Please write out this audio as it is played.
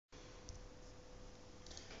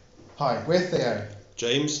Hi, we're Theo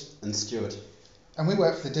James and Stuart, and we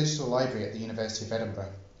work for the Digital Library at the University of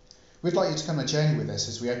Edinburgh. We'd like you to come on a journey with us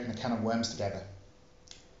as we open a can of worms together.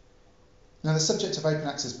 Now, the subject of open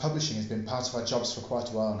access publishing has been part of our jobs for quite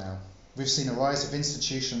a while now. We've seen a rise of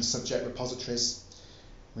institutional and subject repositories.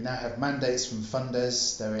 We now have mandates from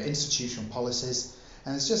funders, there are institutional policies,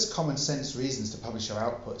 and there's just common sense reasons to publish our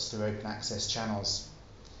outputs through open access channels.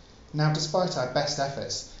 Now, despite our best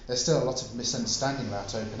efforts, there's still a lot of misunderstanding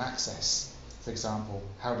about open access. For example,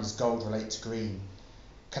 how does gold relate to green?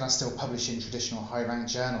 Can I still publish in traditional high-ranked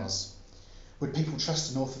journals? Would people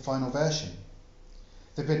trust an author final version?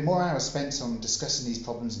 There have been more hours spent on discussing these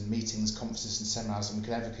problems in meetings, conferences and seminars than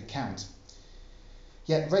we could count.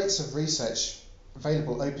 Yet rates of research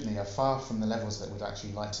available openly are far from the levels that we'd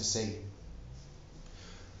actually like to see.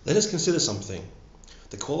 Let us consider something.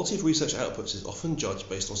 The quality of research outputs is often judged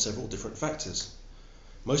based on several different factors.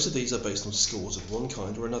 Most of these are based on scores of one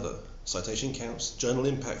kind or another, citation counts, journal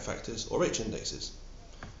impact factors, or H-indexes.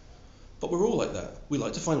 But we're all like that. We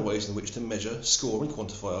like to find ways in which to measure, score and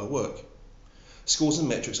quantify our work. Scores and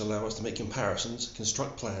metrics allow us to make comparisons,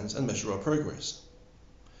 construct plans and measure our progress.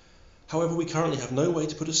 However, we currently have no way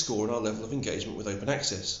to put a score on our level of engagement with open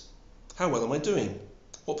access. How well am I doing?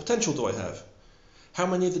 What potential do I have? How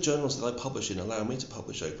many of the journals that I publish in allow me to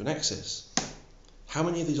publish open access? How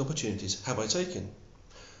many of these opportunities have I taken?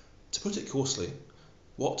 To put it coarsely,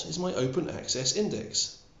 what is my open access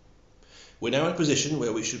index? We're now in a position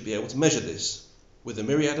where we should be able to measure this. With a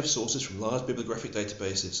myriad of sources from large bibliographic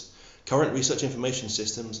databases, current research information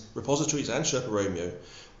systems, repositories and Sherpa Romeo,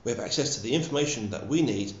 we have access to the information that we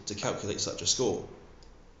need to calculate such a score.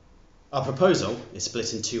 our proposal is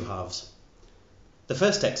split in two halves. The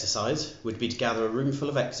first exercise would be to gather a room full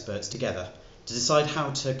of experts together to decide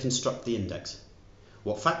how to construct the index.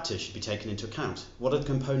 What factors should be taken into account? What are the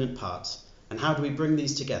component parts? And how do we bring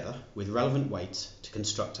these together with relevant weights to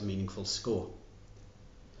construct a meaningful score?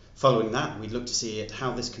 Following that, we'd look to see at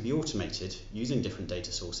how this can be automated using different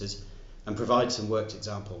data sources and provide some worked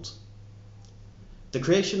examples. The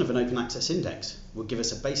creation of an open access index would give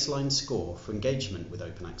us a baseline score for engagement with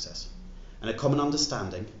open access and a common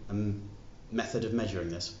understanding and method of measuring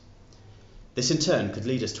this. This in turn could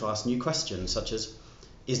lead us to ask new questions such as,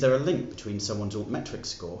 is there a link between someone's altmetric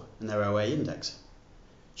score and their OA index?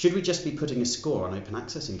 Should we just be putting a score on open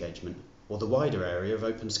access engagement or the wider area of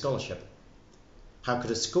open scholarship? How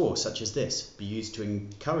could a score such as this be used to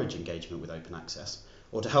encourage engagement with open access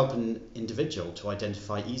or to help an individual to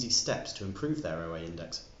identify easy steps to improve their OA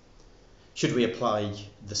index? Should we apply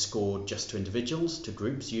the score just to individuals, to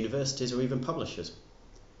groups, universities or even publishers?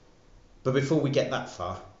 But before we get that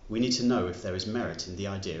far, we need to know if there is merit in the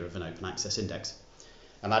idea of an open access index.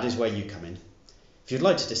 And that is where you come in. If you'd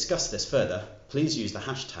like to discuss this further, please use the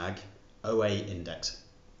hashtag OAindex.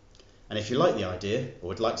 And if you like the idea or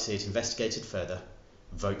would like to see it investigated further,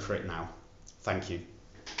 vote for it now. Thank you.